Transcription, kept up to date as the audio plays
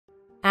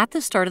At the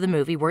start of the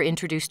movie, we're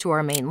introduced to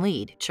our main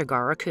lead,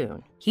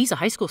 Chigira-kun. He's a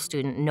high school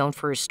student known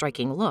for his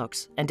striking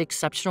looks and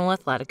exceptional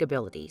athletic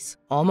abilities.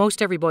 Almost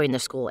every boy in the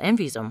school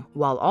envies him,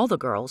 while all the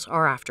girls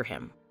are after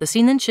him. The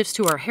scene then shifts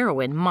to our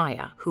heroine,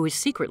 Maaya, who is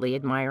secretly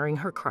admiring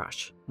her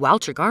crush. While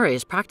Chigira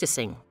is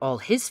practicing, all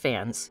his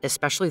fans,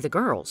 especially the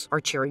girls,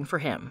 are cheering for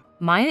him.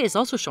 Maaya is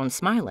also shown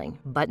smiling,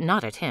 but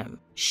not at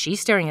him. She's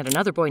staring at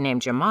another boy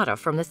named Yamada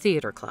from the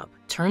theater club.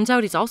 Turns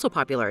out he's also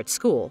popular at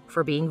school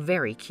for being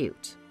very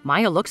cute.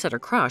 Maaya looks at her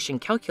crush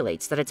and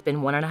calculates that it's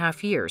been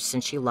 1.5 years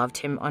since she loved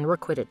him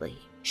unrequitedly.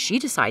 She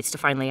decides to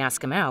finally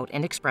ask him out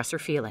and express her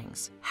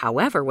feelings.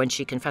 However, when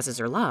she confesses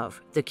her love,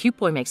 the cute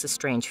boy makes a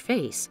strange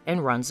face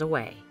and runs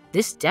away.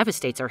 This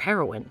devastates our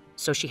heroine,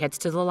 so she heads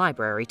to the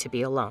library to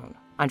be alone.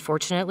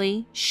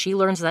 Unfortunately, she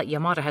learns that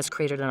Yamada has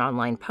created an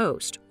online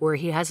post where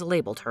he has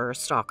labeled her a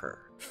stalker.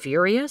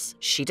 Furious,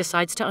 she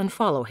decides to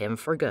unfollow him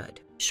for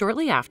good.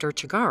 Shortly after,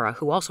 Chigira,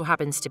 who also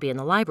happens to be in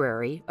the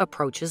library,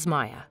 approaches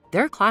Maaya.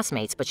 They're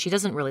classmates, but she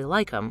doesn't really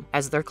like him,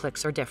 as their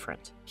cliques are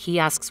different. He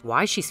asks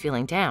why she's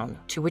feeling down,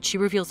 to which she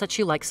reveals that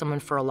she likes someone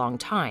for a long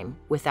time,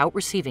 without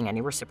receiving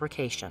any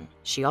reciprocation.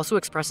 She also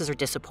expresses her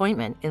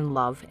disappointment in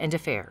love and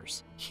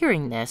affairs.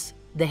 Hearing this,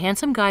 the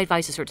handsome guy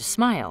advises her to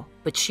smile,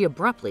 but she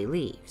abruptly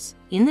leaves.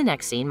 In the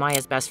next scene,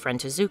 Maaya's best friend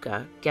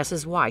Tezuka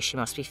guesses why she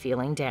must be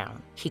feeling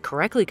down. He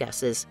correctly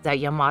guesses that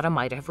Yamada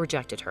might have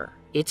rejected her.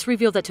 It's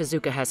revealed that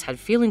Tezuka has had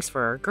feelings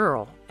for a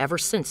girl ever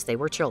since they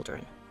were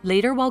children.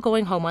 Later, while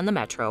going home on the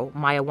metro,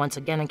 Maaya once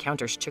again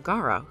encounters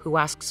Chigira, who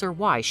asks her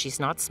why she's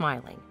not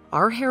smiling.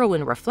 Our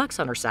heroine reflects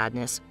on her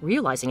sadness,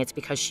 realizing it's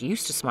because she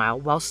used to smile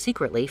while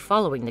secretly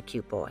following the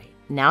cute boy.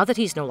 Now that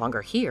he's no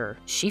longer here,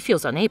 she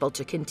feels unable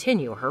to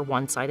continue her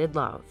one-sided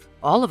love.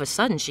 All of a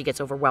sudden, she gets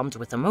overwhelmed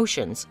with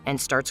emotions and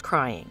starts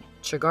crying.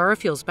 Chigira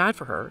feels bad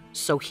for her,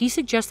 so he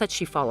suggests that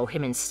she follow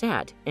him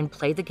instead and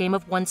play the game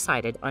of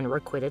one-sided,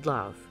 unrequited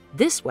love.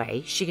 This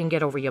way, she can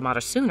get over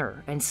Yamada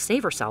sooner and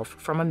save herself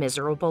from a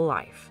miserable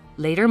life.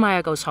 Later,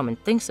 Maaya goes home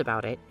and thinks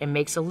about it and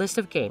makes a list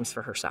of games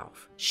for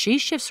herself. She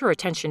shifts her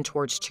attention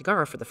towards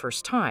Chigira for the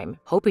first time,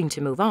 hoping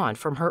to move on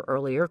from her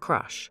earlier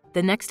crush.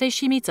 The next day,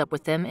 she meets up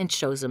with him and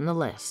shows him the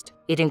list.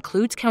 It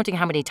includes counting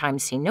how many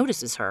times he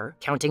notices her,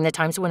 counting the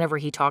times whenever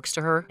he talks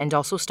to her, and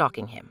also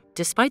stalking him.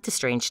 Despite the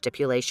strange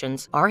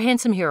stipulations, our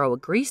handsome hero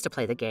agrees to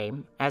play the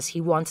game, as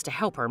he wants to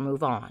help her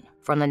move on.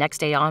 From the next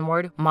day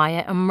onward,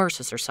 Maaya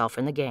immerses herself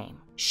in the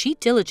game. She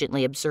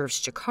diligently observes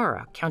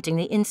Chigira, counting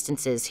the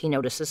instances he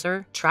notices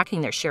her,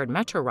 tracking their shared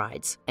metro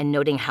rides, and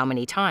noting how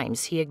many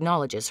times he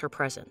acknowledges her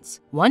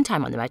presence. One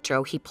time on the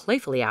metro, he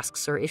playfully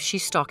asks her if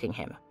she's stalking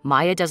him.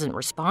 Maaya doesn't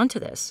respond to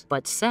this,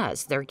 but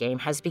says their game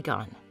has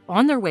begun.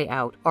 On their way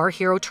out, our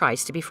hero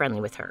tries to be friendly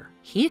with her.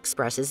 He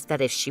expresses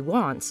that if she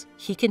wants,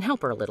 he can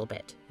help her a little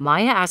bit.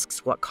 Maaya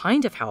asks what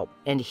kind of help,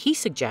 and he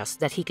suggests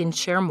that he can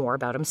share more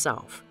about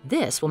himself.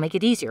 This will make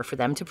it easier for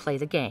them to play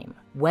the game.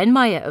 When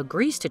Maaya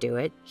agrees to do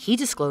it, he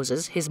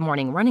discloses his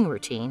morning running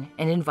routine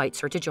and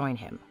invites her to join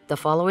him. The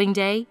following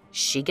day,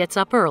 she gets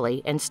up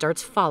early and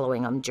starts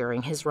following him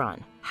during his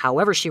run.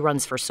 However, she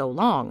runs for so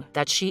long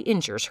that she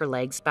injures her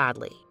legs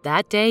badly.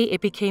 That day,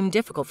 it became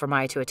difficult for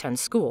Maaya to attend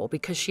school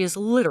because she is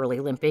literally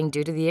limping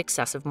due to the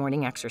excessive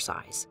morning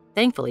exercise.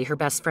 Thankfully, her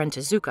best friend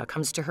Tezuka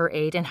comes to her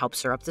aid and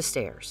helps her up the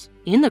stairs.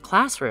 In the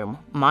classroom,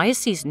 Maaya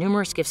sees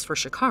numerous gifts for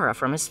Chigira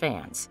from his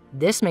fans.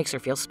 This makes her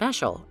feel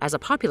special, as a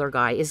popular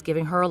guy is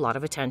giving her a lot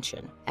of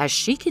attention. As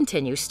she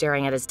continues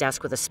staring at his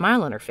desk with a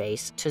smile on her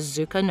face,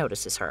 Tezuka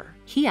notices her.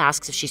 He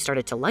asks if she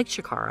started to like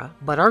Chigira,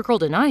 but our girl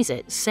denies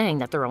it, saying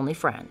that they're only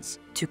friends.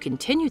 To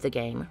continue the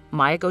game,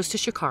 Maaya goes to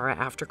Chigira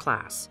after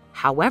class.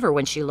 However,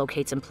 when she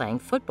locates him playing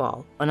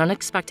football, an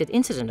unexpected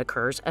incident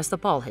occurs as the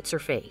ball hits her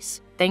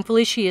face.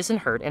 Thankfully, she isn't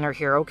hurt and our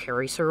hero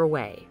carries her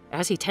away.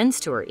 As he tends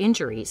to her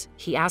injuries,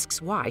 he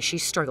asks why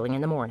she's struggling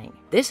in the morning.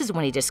 This is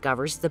when he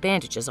discovers the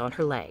bandages on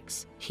her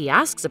legs. He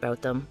asks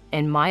about them,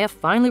 and Maaya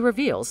finally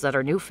reveals that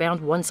her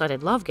newfound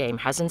one-sided love game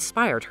has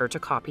inspired her to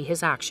copy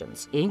his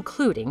actions,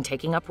 including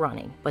taking up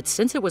running. But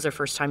since it was her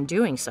first time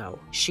doing so,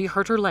 she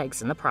hurt her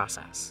legs in the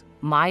process.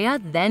 Maaya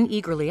then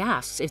eagerly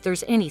asks if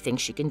there's anything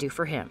she can do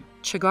for him.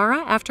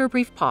 Chigira, after a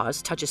brief pause,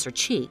 touches her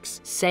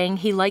cheeks, saying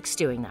he likes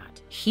doing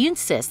that. He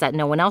insists that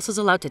no one else is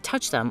allowed to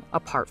touch them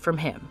apart from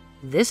him.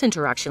 This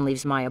interaction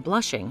leaves Maaya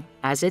blushing,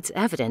 as it's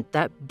evident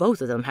that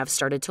both of them have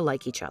started to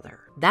like each other.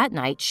 That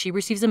night, she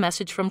receives a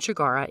message from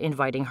Chigira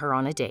inviting her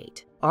on a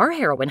date. Our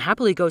heroine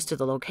happily goes to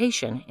the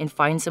location and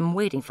finds him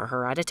waiting for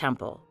her at a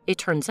temple. It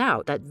turns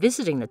out that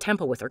visiting the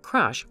temple with her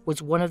crush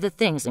was one of the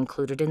things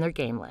included in their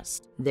game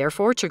list.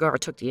 Therefore, Chigira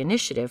took the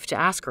initiative to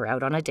ask her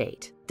out on a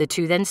date. The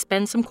two then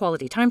spend some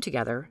quality time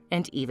together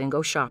and even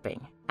go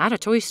shopping. At a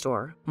toy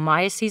store,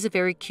 Maaya sees a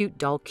very cute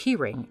doll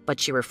keyring, but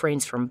she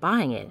refrains from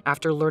buying it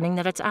after learning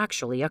that it's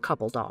actually a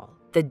couple doll.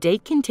 The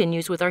date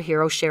continues with our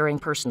hero sharing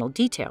personal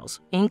details,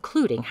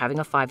 including having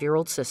a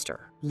 5-year-old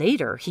sister.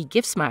 Later, he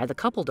gifts Maaya the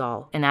couple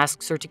doll and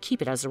asks her to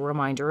keep it as a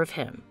reminder of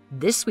him.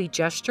 This sweet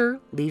gesture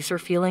leaves her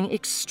feeling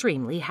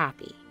extremely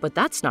happy. But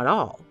that's not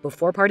all.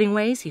 Before parting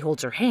ways, he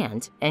holds her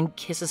hand and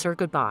kisses her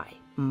goodbye.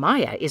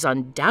 Maaya is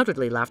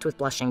undoubtedly left with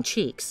blushing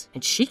cheeks,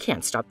 and she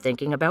can't stop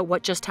thinking about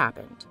what just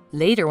happened.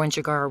 Later, when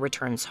Chigara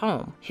returns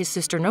home, his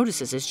sister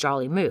notices his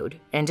jolly mood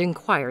and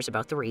inquires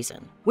about the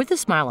reason. With a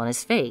smile on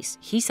his face,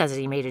 he says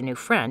that he made a new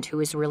friend who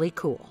is really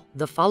cool.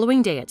 The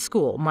following day at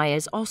school, Maaya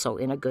is also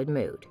in a good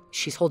mood.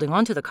 She's holding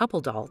on to the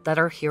couple doll that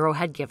our hero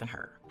had given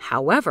her.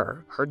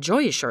 However, her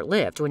joy is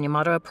short-lived when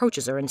Yamada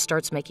approaches her and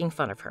starts making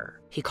fun of her.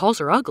 He calls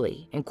her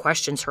ugly and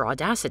questions her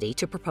audacity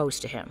to propose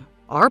to him.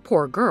 Our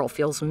poor girl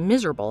feels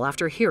miserable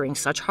after hearing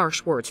such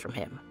harsh words from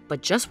him.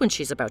 But just when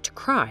she's about to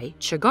cry,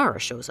 Chigara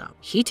shows up.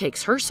 He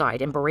takes her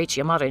side and berates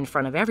Yamada in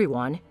front of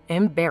everyone,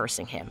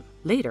 embarrassing him.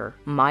 Later,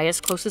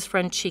 Maaya's closest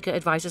friend Chika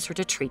advises her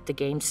to treat the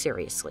game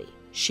seriously.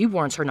 She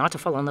warns her not to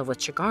fall in love with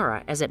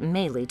Chigara as it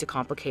may lead to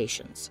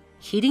complications.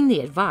 Heeding the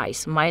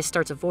advice, Maaya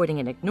starts avoiding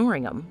and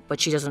ignoring him, but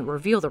she doesn't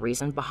reveal the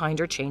reason behind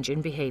her change in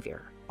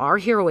behavior. Our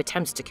hero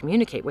attempts to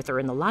communicate with her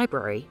in the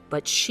library,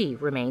 but she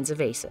remains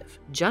evasive.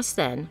 Just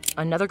then,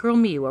 another girl,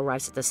 Miyu,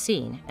 arrives at the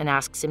scene and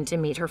asks him to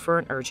meet her for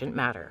an urgent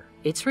matter.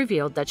 It's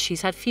revealed that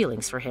she's had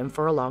feelings for him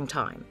for a long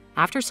time.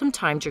 After some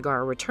time,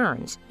 Chigara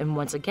returns and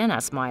once again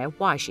asks Maaya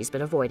why she's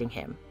been avoiding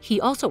him. He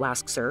also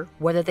asks her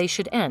whether they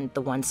should end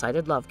the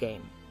one-sided love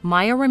game.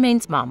 Maaya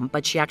remains mum,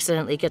 but she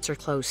accidentally gets her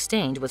clothes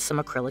stained with some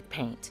acrylic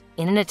paint.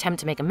 In an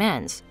attempt to make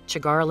amends,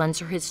 Chigara lends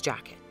her his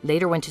jacket.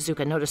 Later, when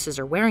Tezuka notices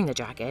her wearing the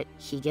jacket,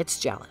 he gets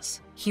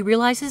jealous. He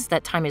realizes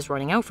that time is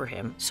running out for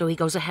him, so he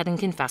goes ahead and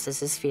confesses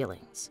his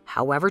feelings.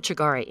 However,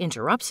 Chigara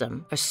interrupts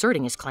him,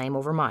 asserting his claim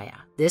over Maaya.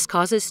 This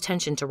causes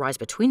tension to rise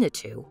between the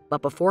two,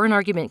 but before an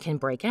argument can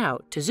break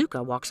out,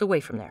 Tezuka walks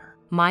away from there.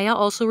 Maaya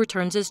also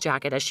returns his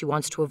jacket as she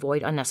wants to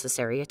avoid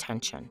unnecessary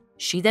attention.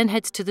 She then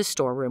heads to the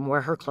storeroom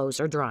where her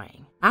clothes are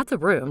drying. At the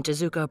room,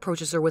 Tezuka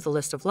approaches her with a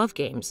list of love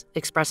games,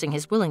 expressing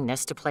his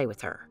willingness to play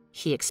with her.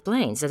 He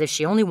explains that if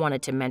she only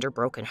wanted to mend her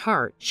broken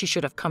heart, she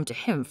should have come to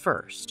him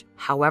first.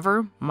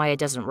 However, Maaya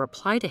doesn't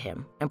reply to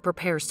him and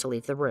prepares to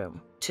leave the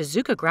room.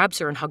 Tezuka grabs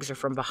her and hugs her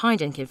from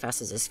behind and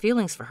confesses his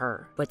feelings for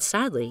her, but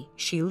sadly,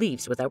 she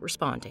leaves without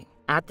responding.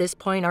 At this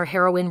point, our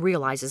heroine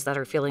realizes that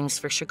her feelings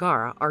for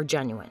Chigara are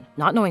genuine.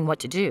 Not knowing what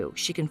to do,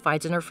 she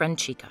confides in her friend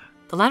Chika.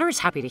 The latter is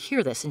happy to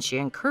hear this and she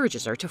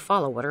encourages her to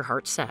follow what her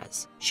heart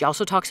says. She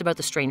also talks about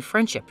the strained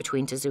friendship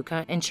between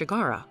Tezuka and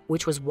Chigara,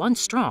 which was once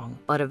strong,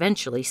 but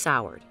eventually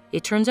soured.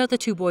 It turns out the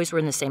two boys were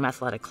in the same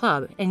athletic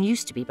club and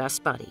used to be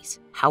best buddies.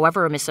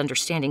 However, a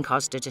misunderstanding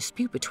caused a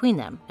dispute between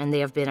them, and they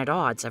have been at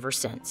odds ever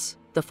since.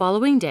 The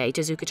following day,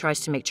 Tezuka tries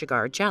to make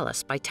Chigara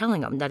jealous by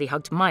telling him that he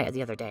hugged Maaya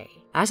the other day.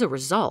 As a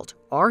result,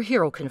 our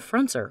hero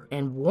confronts her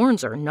and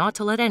warns her not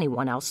to let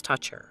anyone else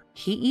touch her.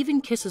 He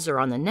even kisses her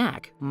on the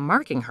neck,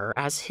 marking her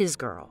as his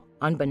girl.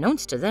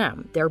 Unbeknownst to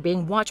them, they're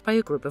being watched by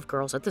a group of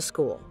girls at the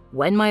school.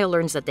 When Maaya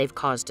learns that they've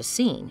caused a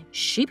scene,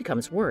 she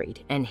becomes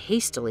worried and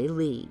hastily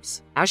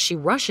leaves. As she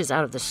rushes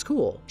out of the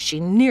school, she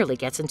nearly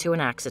gets into an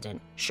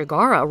accident.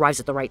 Chigara arrives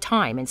at the right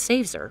time and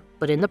saves her,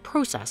 but in the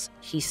process,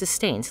 he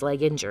sustains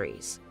leg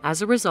injuries.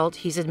 As a result,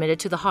 he's admitted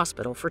to the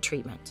hospital for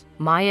treatment.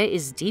 Maaya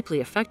is deeply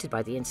affected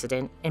by the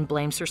incident and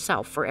blames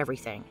herself for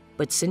everything.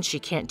 But since she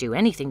can't do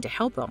anything to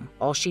help him,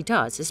 all she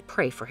does is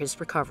pray for his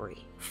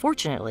recovery.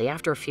 Fortunately,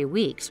 after a few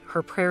weeks,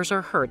 her prayers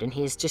are heard and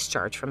he is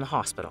discharged from the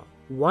hospital.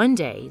 One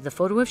day, the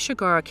photo of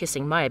Chigara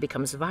kissing Maaya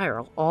becomes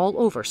viral all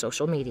over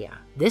social media.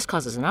 This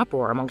causes an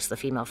uproar amongst the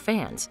female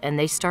fans, and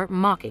they start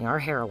mocking our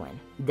heroine.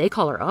 They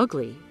call her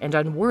ugly and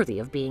unworthy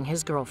of being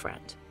his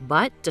girlfriend.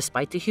 But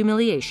despite the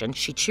humiliation,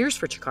 she cheers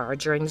for Chigara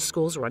during the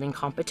school's running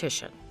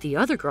competition. The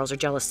other girls are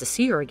jealous to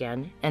see her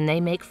again, and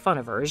they make fun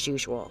of her as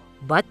usual.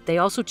 But they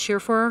also cheer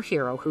for our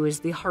hero, who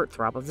is the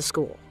heartthrob of the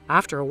school.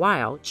 After a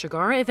while,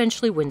 Chigara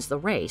eventually wins the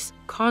race,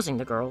 causing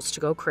the girls to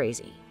go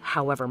crazy.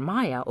 However,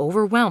 Maaya,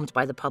 overwhelmed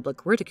by the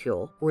public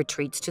ridicule,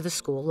 retreats to the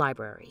school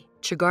library.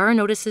 Chigara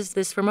notices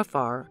this from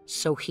afar,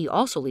 so he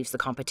also leaves the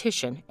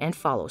competition and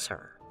follows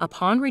her.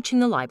 Upon reaching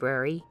the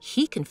library,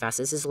 he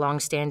confesses his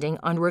long-standing,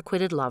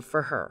 unrequited love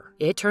for her.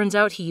 It turns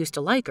out he used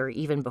to like her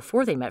even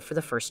before they met for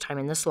the first time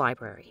in this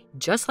library.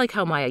 Just like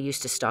how Maaya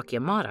used to stalk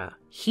Yamada,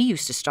 he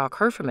used to stalk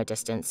her from a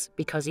distance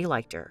because he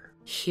liked her.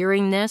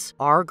 Hearing this,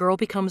 our girl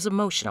becomes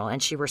emotional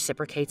and she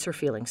reciprocates her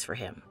feelings for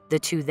him. The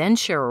two then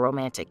share a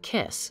romantic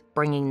kiss,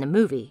 bringing the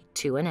movie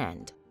to an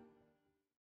end.